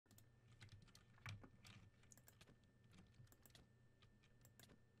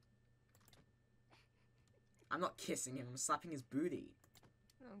I'm not kissing him, I'm slapping his booty.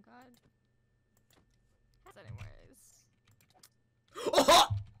 Oh god. Anyways. Oh!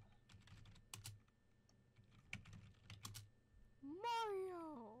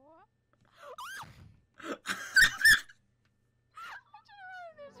 Mario!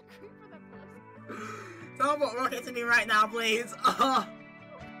 There's a creeper that blows. Don't put rockets in me right now, please! Oh.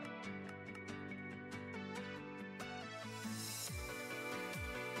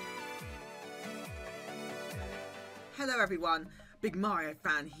 Hello everyone,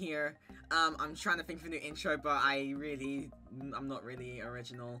 BigMarioFan here. I'm trying to think of a new intro, but I'm not really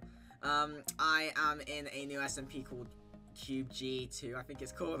original. I am in a new SMP called CubedG2, I think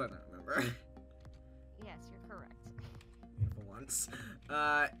it's called, I don't remember. Yes, you're correct. For once.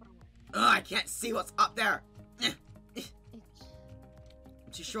 I can't see what's up there! I'm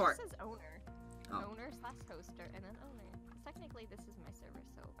too short. It says owner. Oh. Owner slash hoster, and then owner. Technically, this is my server,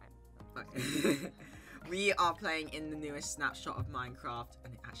 so I'm We are playing in the newest snapshot of Minecraft,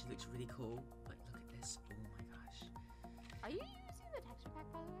 and it actually looks really cool. Like, look at this. Oh my gosh. Are you using the texture pack,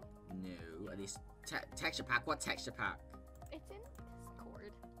 by the way? No, at least texture pack. What texture pack? It's in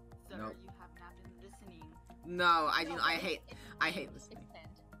Discord. Sir, Nope. you have not been listening. No, I do. I hate listening. It's pinned.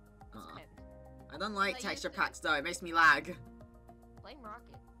 It's Uh-uh. pinned. I don't like Like, texture you- packs though. It makes me lag. Blame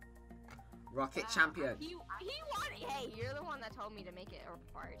Rocket. Rocket Wow, champion. He wanted. Hey, you're the one that told me to make it a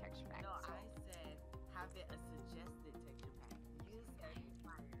required texture pack. No, so. I said have it a suggested texture pack. You said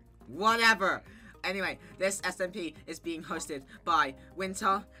required. Whatever. Anyway, this SMP is being hosted by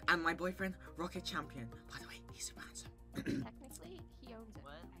Winter and my boyfriend Rocket Champion. By the way, he's super handsome. Technically, he owns it.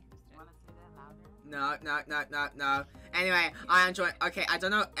 What? I host it. Wanna say that louder? No. Anyway, I am joined. Okay, I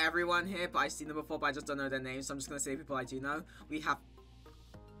don't know everyone here, but I've seen them before, but I just don't know their names. So I'm just gonna say people I do know. We have.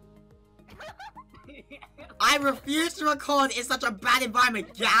 I refuse to record in such a bad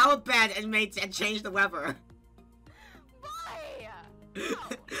environment. Get out of bed and change the weather. Why?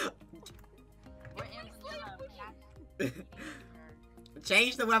 We're in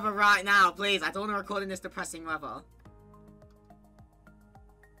Change the weather right now, please. I don't want to record in this depressing weather.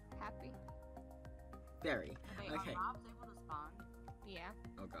 Happy? Very. Wait, Okay. are mobs able to spawn? Yeah.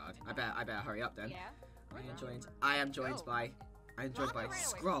 Oh god. I better hurry up then. Yeah. I am joined Go. by Rocket ran away from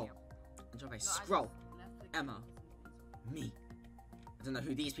Scroll. you. I'm joined by No, Scroll. I just left the Emma. game. Me. I don't know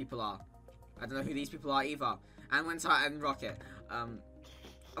who these people are. I don't know who these people are either. And Winter and Rocket.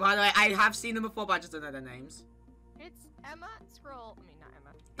 By the way, I have seen them before, but I just don't know their names. It's Emma, Scroll. I mean, not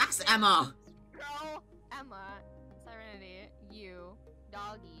Emma. That's Emma! Scroll, Emma, Serenity, you,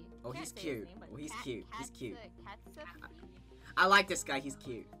 Doggy. Oh, Can't he's say his cute. name, but Oh, he's cute. He's cute. Katsufi? I like this guy, he's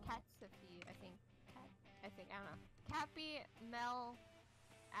cute. Katsufi, I think. I don't know. Cappy, Mel,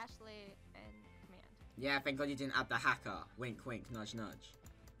 Ashley, and Command. Yeah, thank god you didn't add the hacker. Wink, wink, nudge, nudge.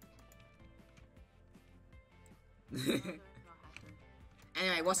 No, there's no hacker.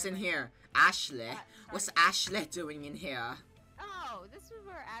 Anyway, what's in here? Ashley? What? What's Sorry. Ashley doing in here? Oh, this is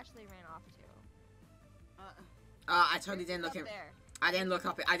where Ashley ran off to. I totally didn't look Up in. there. I didn't look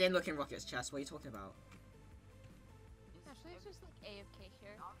up. I didn't look in Rocket's chest. What are you talking about? Ashley's just like AFK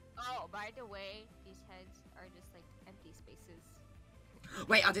here. Oh, by the way, these heads are just like empty spaces.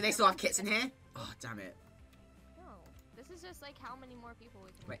 Wait, do they still have kits in here? Oh, damn it. No, this is just like how many more people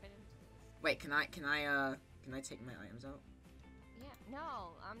we can Wait. fit into this. Wait, can I take my items out? Yeah,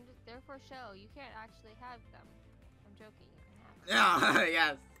 no, I'm just there for show. You can't actually have them. I'm joking. You can have them. Yeah,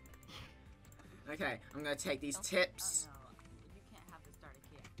 yes. Okay, I'm gonna take these Oh, tips. no. You can't have the starter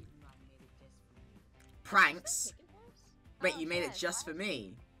kit, even though I made it just for you. Pranks. Chicken horse? Wait, Oh, you made it yes, just why? for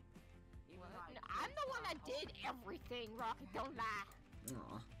me. Even What? though I No, I'm placed the one a that whole- did everything, Rocket, don't lie.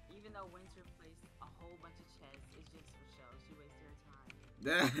 Aw. Even though Winter placed a whole bunch of chests, it's just for show. She wasted her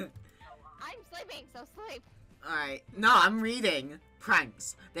time. I'm sleeping, so sleep. Alright. No, I'm reading.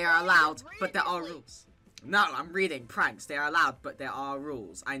 Pranks. They are allowed, but there are Read. rules. No, I'm reading. Pranks. They are allowed, but there are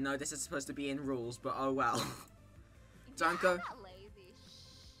rules. I know this is supposed to be in rules, but oh well. Don't Yeah, go- I'm not lazy.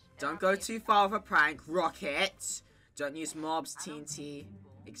 Shh. Don't Rocket go is too fine. far of a prank. Rocket. Don't use mobs, I don't TNT, people.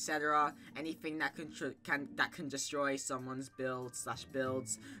 etc. Anything that can destroy someone's builds.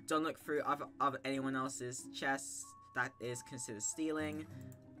 Don't look through other anyone else's chests. That is considered stealing.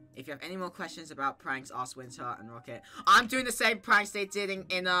 If you have any more questions about pranks, ask Winter and Rocket. I'm doing the same pranks they did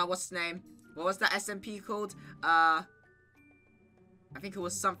in what's the name? What was that SMP called? I think it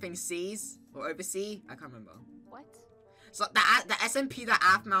was something Seas or Oversea. I can't remember. What? So the SMP that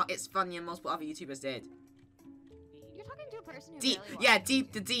Aphmau, It's Funny, and multiple other YouTubers did. You're talking to a person who Deep, barely yeah, watches.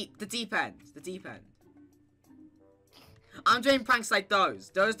 the deep end. I'm doing pranks like those.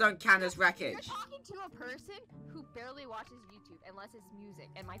 Those don't count as wreckage. You're talking to a person who barely watches YouTube unless it's music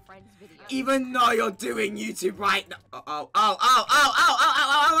and my friend's videos. Even though you're doing YouTube right now.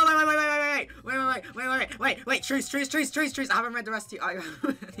 Wait, truce. I haven't read the rest of you. I haven't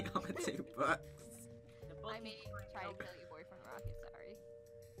read the other 2 books. I may try to kill your boyfriend, Rocket, sorry.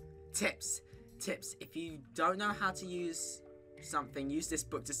 Tips. If you don't know how to use something, use this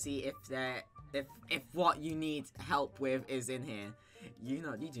book to see if what you need help with is in here. You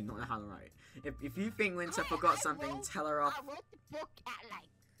do not know how to write. If you think Winter forgot something, tell her off. I wrote the book at like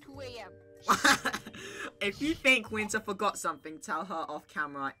 2 a.m. If you think Winter forgot something, tell her off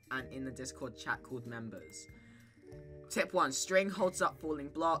camera and in the Discord chat called members. Tip 1. String holds up falling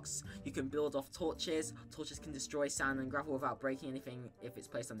blocks. You can build off torches. Torches can destroy sand and gravel without breaking anything if it's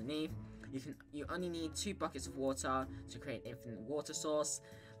placed underneath. You only need 2 buckets of water to create infinite water source.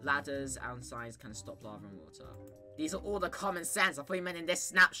 Ladders outside can stop lava and water. These are all the common sense. I thought you meant in this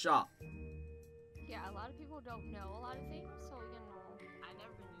snapshot. Yeah, a lot of people don't know a lot of things, so you know. I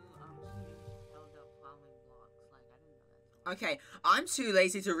never knew she held up falling blocks. Like, I didn't know that. Okay, I'm too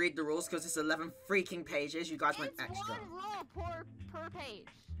lazy to read the rules because it's 11 freaking pages. You guys went extra. It's 1 rule per page.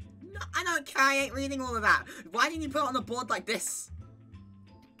 No, I don't care. I ain't reading all of that. Why didn't you put it on the board like this?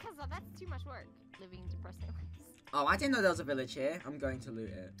 Because that's too much work, living depressing lives. Oh, I didn't know there was a village here. I'm going to loot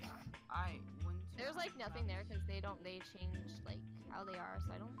it. There's like nothing there because they change like how they are,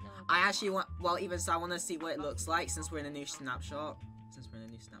 so I don't know. I actually want, well, even so, I want to see what it looks like since we're in a new snapshot. It's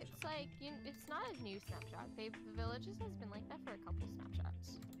like, it's not a new snapshot. The villages has been like that for a couple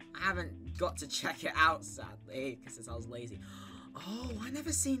snapshots. I haven't got to check it out, sadly, because I was lazy. Oh, I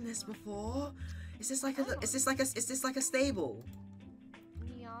never seen this before. Is this like a stable?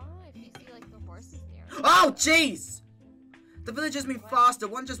 Yeah, if you see like the horses near. Oh, jeez! The villagers move faster.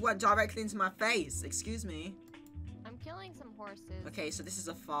 One just went directly into my face. Excuse me. I'm killing some horses. Okay, so this is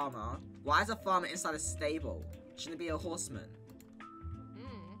a farmer. Why is a farmer inside a stable? Shouldn't it be a horseman?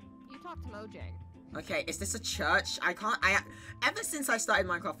 You talk to Mojang. Okay, is this a church? Ever since I started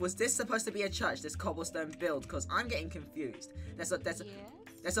Minecraft, was this supposed to be a church, this cobblestone build? Because I'm getting confused. There's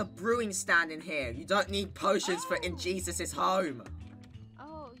a brewing stand in here. You don't need potions for in Jesus' home.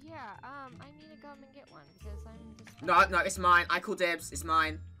 Oh, yeah, I need to come and get one because I'm just... No, it's mine. I call dibs. It's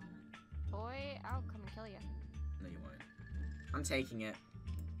mine. Boy, I'll come and kill you. No, you won't. I'm taking it.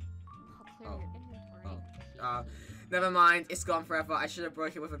 I'll clear your inventory. Never mind. It's gone forever. I should have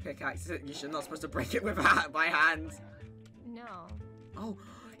broke it with a pickaxe. You should not supposed to break it with by hand. No. Oh,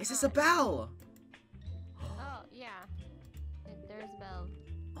 is this a bell? Oh, yeah. There's a bell.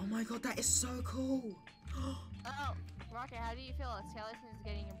 Oh my god, that is so cool. Oh, Rocket, how do you feel? Elias is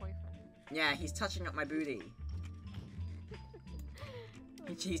getting your boyfriend. Yeah, he's touching up my booty.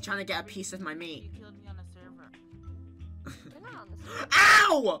 He's trying to get a piece of my meat. You killed me on the server. We're not on the server.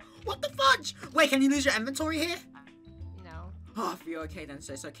 Ow! What the fudge? Wait, can you lose your inventory here? No. Oh, if you're okay then,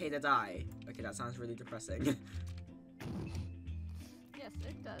 so it's okay to die. Okay, that sounds really depressing. Yes,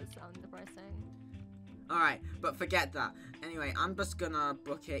 it does sound depressing. Alright, but forget that. Anyway, I'm just gonna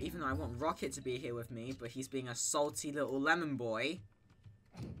book it, even though I want Rocket to be here with me, but he's being a salty little lemon boy.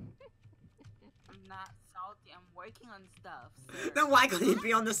 I'm not salty, I'm working on stuff, sir. Then why can't you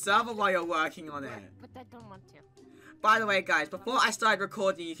be on the server while you're working on it? But I don't want to. By the way, guys, before I started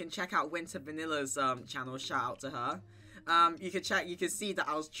recording, you can check out WinterVinella's channel. Shout out to her. You can see that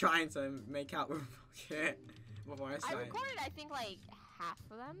I was trying to make out with Rocket before I started. I recorded, I think, like half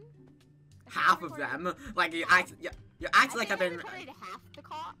of them. Half of them? Like you act like I've been. I recorded half the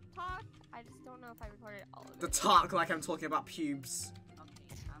talk. I just don't know if I recorded all of it. The talk like I'm talking about pubes.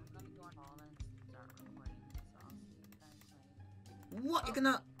 Okay, I'm gonna go on all and start recording. So I'll see you guys later. What? You're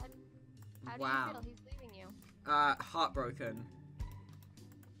gonna? How do Wow. you feel? He's leaving you. Heartbroken.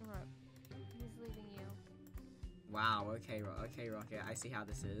 He's leaving you. Wow. Okay, Rocket. I see how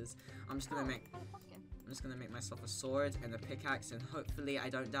this is. I'm just gonna make myself a sword and a pickaxe, and hopefully I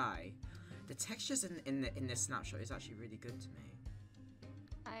don't die. The textures in this snapshot is actually really good to me.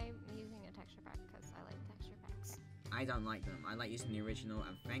 I'm using a texture pack because I like texture packs. I don't like them. I like using the original,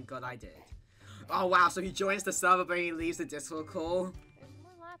 and thank God I did. Oh wow! So he joins the server, but he leaves the Discord call. There's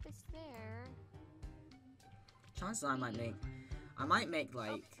more lapis there. Chances are I might make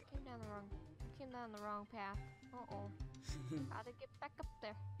like. Oh, came down the wrong path. Uh-oh. Gotta get back up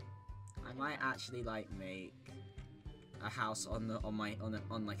there. I might actually like make a house on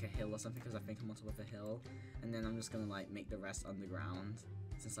like a hill or something, because I think I'm on top of a hill, and then I'm just gonna like make the rest underground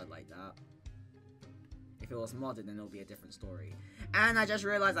since I like that. If it was modded, then it'll be a different story. And I just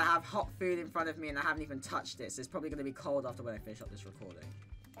realized I have hot food in front of me and I haven't even touched it, so it's probably gonna be cold after when I finish up this recording.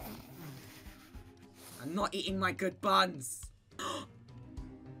 I'm not eating my good buns.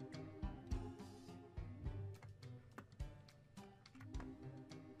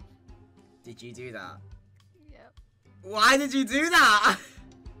 Did you do that? Yep. Why did you do that?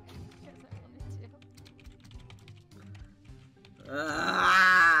 Because I wanted to.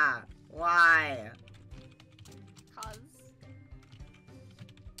 Why? Cause.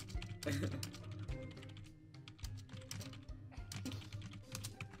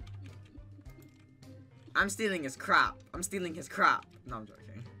 I'm stealing his crap. I'm stealing his crap. No, I'm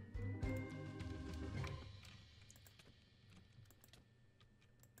joking.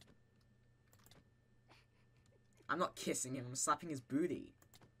 I'm not kissing him. I'm slapping his booty.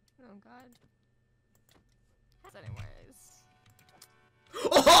 Oh god. Anyways.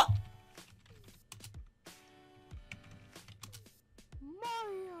 Oh!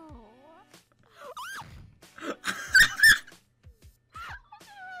 Mario! There's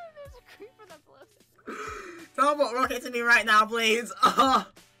a creeper that blows it. Don't put rocket to me right now, please. Oh.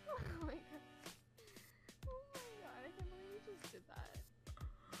 Oh my god. Oh my god, I can't believe you just did that.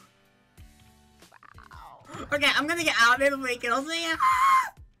 Wow. Okay, I'm gonna get out of here before he kills me.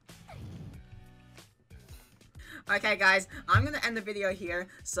 Okay guys, I'm gonna end the video here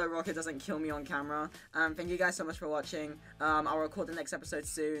so Rocket doesn't kill me on camera. Thank you guys so much for watching. I'll record the next episode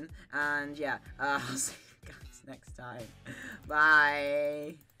soon, and yeah, I'll see you guys next time.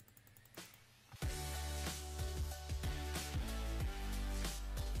 Bye.